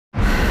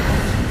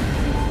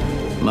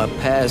My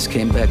past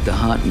came back to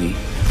haunt me.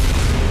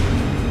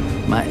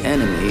 My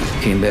enemy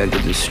came back to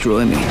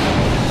destroy me.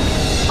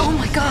 Oh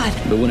my God.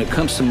 But when it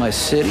comes to my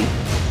city,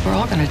 We're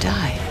all gonna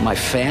die. my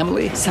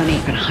family, Sonny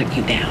ain't gonna hunt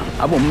you down.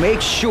 I will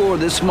make sure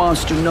this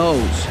monster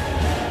knows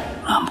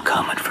I'm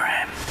coming for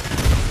him.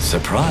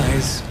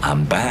 Surprise,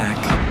 I'm back.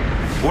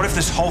 What if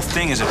this whole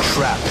thing is a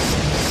trap?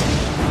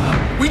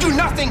 We do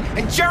nothing,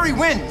 and Jerry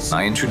wins!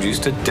 I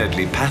introduced a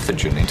deadly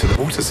pathogen into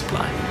the water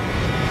supply.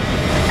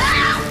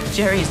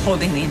 Jerry is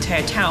holding the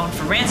entire town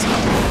for ransom.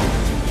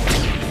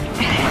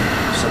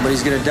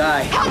 Somebody's gonna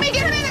die. Help me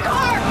get him in the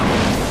car!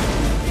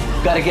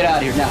 Gotta get out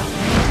of here now.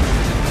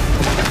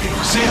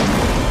 Sam!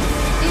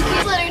 You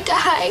can't let her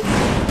die.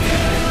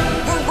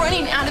 We're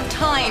running out of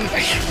time.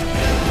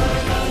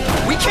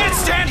 We can't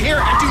stand here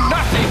and do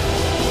nothing!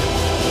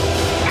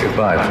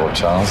 Goodbye, Port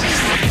Charles.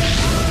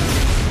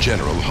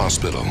 General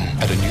Hospital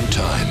at a new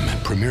time,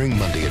 premiering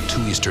Monday at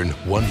 2 Eastern,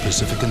 1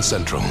 Pacific and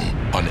Central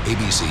on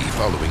ABC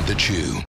following The Chew.